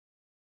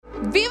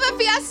Viva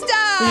Fiesta!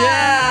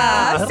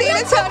 Yeah! San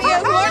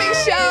Antonio's morning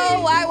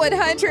show,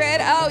 Y100.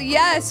 Oh,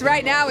 yes,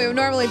 right now we would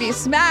normally be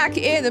smack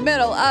in the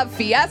middle of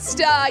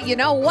Fiesta. You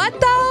know what,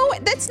 though?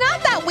 It's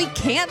not that we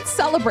can't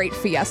celebrate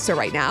Fiesta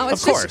right now.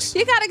 It's Of course. just,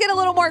 you got to get a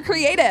little more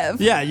creative.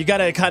 Yeah, you got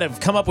to kind of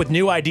come up with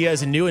new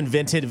ideas and new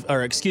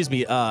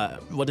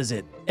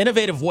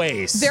innovative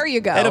ways. There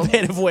you go.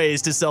 Innovative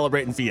ways to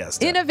celebrate in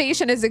Fiesta.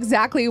 Innovation is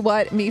exactly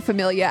what Mi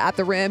Familia at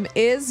the Rim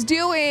is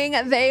doing.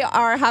 They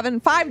are having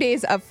 5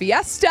 days of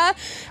Fiesta.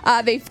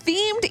 They've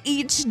themed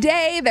each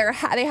day.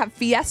 They have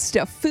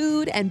Fiesta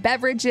food and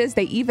beverages.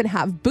 They even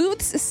have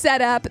booths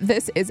set up.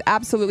 This is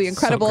absolutely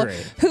incredible. So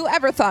great.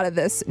 Whoever thought of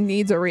this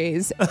needs a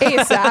raise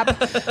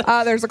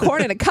ASAP. There's a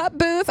corn in a cup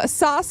booth, a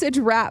sausage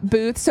wrap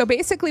booth. So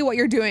basically what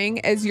you're doing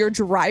is you're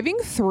driving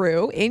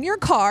through in your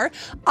car,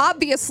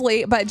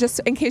 obviously, but just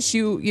in case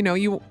you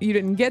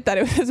didn't get that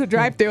it was a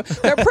drive-through,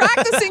 they're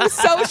practicing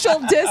social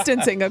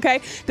distancing, okay?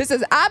 This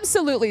is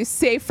absolutely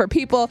safe for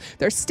people.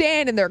 They're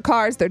staying in their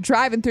cars, they're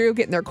driving through,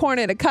 getting their corn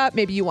in a cup.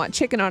 Maybe you want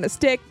chicken on a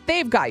stick.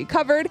 They've got you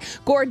covered.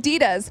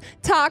 Gorditas,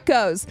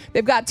 tacos,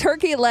 they've got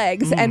turkey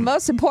legs, and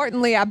most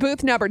importantly, at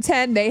booth number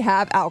 10, they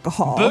have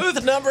alcohol.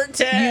 Booth number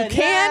 10. You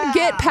can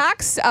get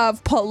packs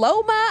of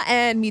Paloma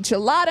and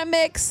Michelada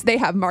mix. They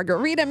have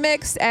margarita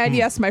mix. And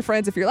yes, my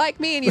friends, if you're like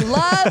me and you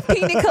love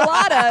pina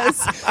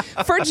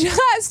coladas, for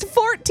just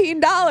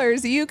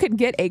 $14, you can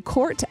get a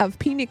quart of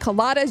pina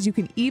coladas. You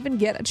can even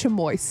get a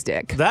chamoy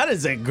stick. That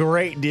is a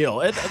great deal.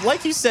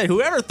 Like you said,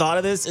 whoever thought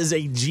of this is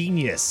a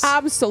genius.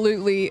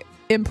 Absolutely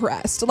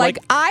impressed. Like,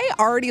 I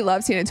already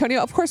love San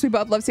Antonio. Of course, we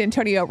both love San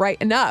Antonio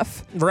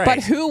enough. Right. But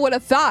who would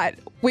have thought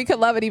we could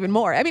love it even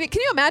more? I mean,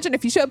 can you imagine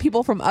if you showed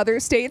people from other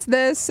states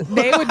this?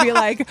 They would be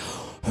like,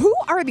 who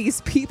are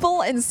these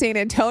people in San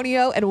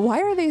Antonio and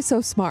why are they so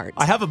smart?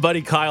 I have a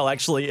buddy, Kyle,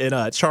 actually in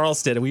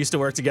Charleston, and we used to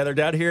work together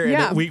down here. And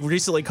Yeah. we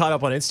recently caught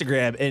up on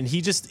Instagram, and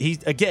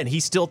he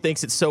still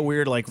thinks it's so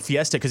weird, like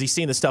Fiesta, because he's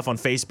seen the stuff on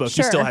Facebook.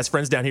 Sure. He still has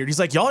friends down here. He's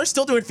like, y'all are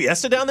still doing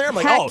Fiesta down there? I'm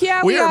like, Heck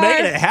yeah, we we are are.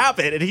 making it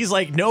happen. And he's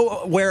like,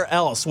 nowhere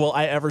else will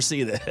I ever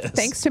see this.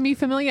 Thanks to Mi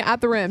Familia at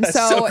the Rim. That's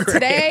So so great.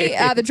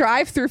 today, the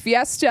drive-through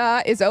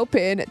Fiesta is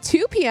open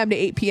 2 p.m. to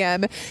 8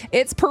 p.m.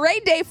 It's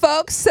parade day,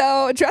 folks.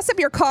 So dress up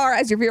your car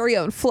as your very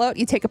own float.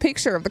 You take a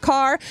picture of the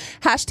car.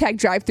 Hashtag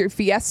drive-through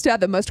Fiesta.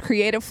 The most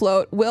creative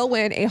float will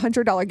win a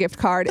 $100 gift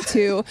card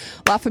to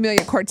La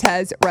Familia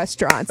Cortez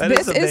restaurants. That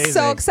This is is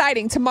so amazing.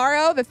 exciting.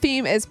 Tomorrow, the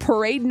theme is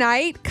parade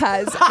night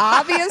because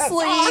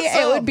obviously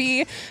it would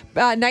be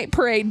night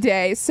parade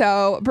day.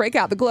 So break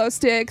out the glow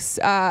sticks.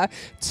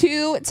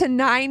 2 to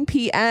 9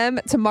 p.m.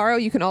 Tomorrow,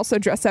 you can also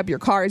dress up your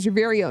car as your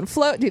very own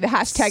float. Do the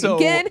hashtag So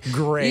again.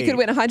 great. You could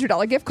win a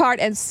 $100 gift card.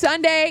 And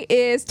Sunday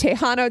is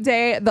Tejano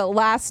Day, the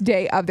last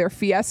day of their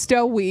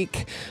Fiesta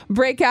week.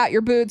 Break out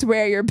your boots,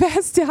 wear your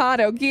best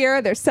Tejano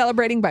gear. They're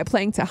celebrating by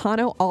playing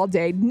Tejano all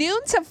day, noon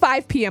to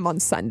 5 p.m. on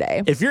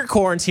Sunday. If your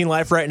quarantine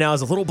life right now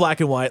is a little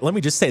black and white, let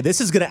me just say, this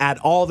is going to add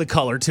all the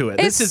color to it.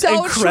 It's This is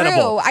so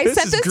incredible. true. I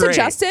sent is this to great.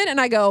 Justin and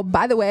I go,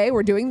 by the way,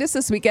 we're doing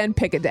this weekend.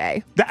 Pick a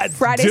day.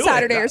 Friday, do it.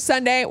 Saturday, or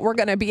Sunday. We're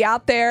going to be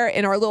out there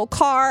in our little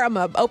car. I'm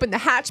going to open the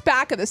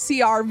hatchback of the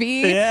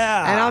CRV.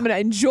 Yeah. And I'm going to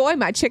enjoy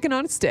my chicken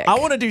on a stick. I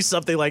want to do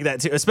something like that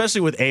too,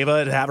 especially with Ava,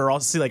 and have her all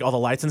see like all the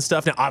lights and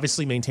stuff. Now,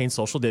 obviously, maintain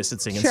social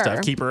distancing and Sure.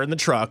 stuff. Keep her in the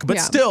truck, but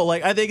Yeah. still,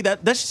 like I think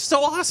that's just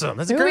so awesome.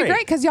 That's It would great. be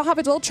great because you'll have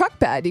a little truck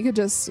bed. You could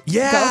just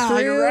Yeah, go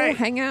through, you're right.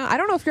 hang out. I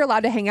don't know if you're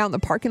allowed to hang out in the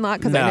parking lot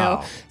because I know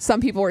No. some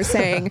people were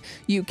saying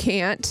you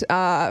can't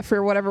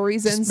for whatever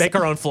reasons. Make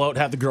our own float.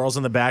 Have the girls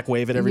in the back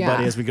wave at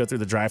everybody Yeah. as we go through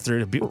the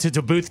drive-through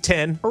to booth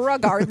 10.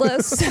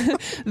 Regardless,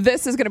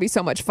 this is going to be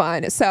so much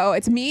fun. So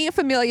it's Mi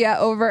Familia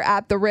over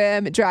at the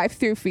Rim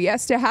drive-through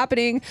Fiesta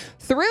happening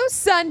through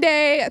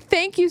Sunday.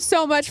 Thank you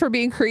so much for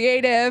being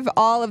creative.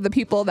 All of the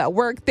people that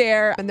work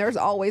there, and there's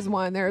always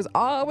one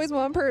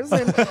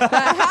person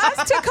that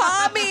has to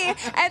call me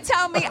and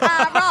tell me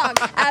I'm wrong,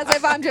 as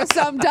if I'm just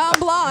some dumb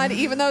blonde,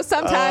 even though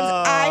sometimes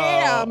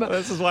I am.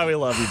 This is why we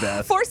love you,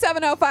 Beth.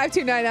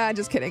 470-5299.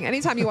 Just kidding.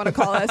 Anytime you want to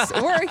call us,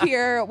 we're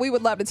here. We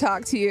would love to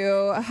talk to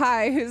you.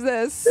 Hi, who's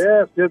this?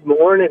 Yes, good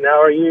morning.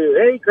 How are you?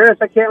 Hey, Chris,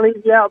 I can't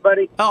leave you out,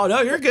 buddy. Oh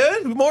no, you're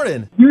good. Good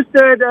morning. You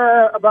said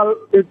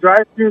about the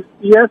drive-through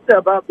Fiesta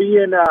about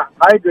being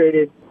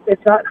hydrated.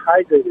 It's not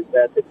hydrated,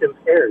 Beth. It's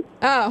impaired.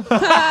 Oh,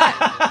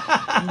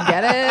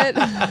 get it?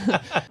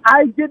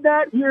 I did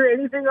not hear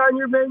anything on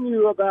your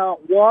menu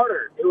about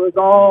water. It was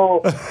all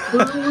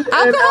food and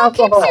Alcohol keeps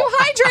alcohol. you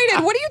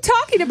hydrated. What are you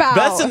talking about?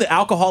 Beth's in the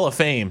Alcohol of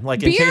Fame.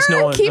 Like in Beer case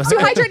no one keeps you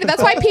hydrated.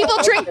 That's why people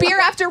drink beer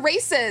after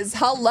races.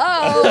 Hello.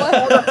 All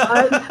the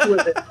ice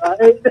with it,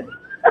 right?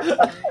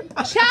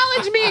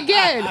 Challenge me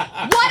again.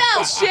 What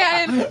else,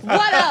 Shannon?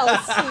 What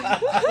else?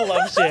 I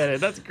love Shannon.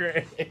 That's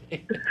great.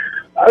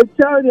 I was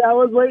telling you, I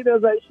was waiting. I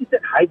was like, she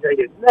said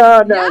hydrated.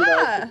 No.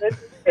 Yeah. It's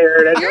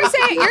impaired. You're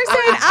saying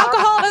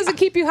alcohol doesn't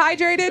keep you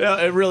hydrated? No,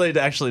 it really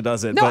actually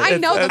doesn't. No, but I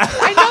know the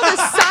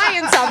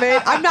science of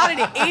it. I'm not an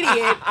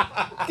idiot.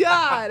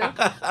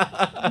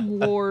 God,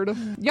 Lord,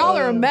 y'all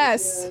are a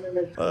mess.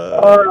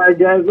 All right,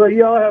 guys. Well,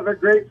 y'all have a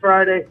great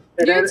Friday.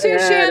 And You too,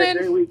 Shannon. A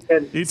great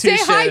weekend. You too, Stay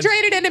Shannon.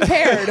 hydrated and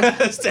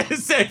impaired. Stay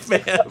safe,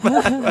 man.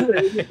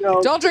 There you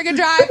go. Don't drink and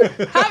drive.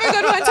 Have a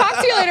good one. Talk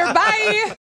to you later. Bye.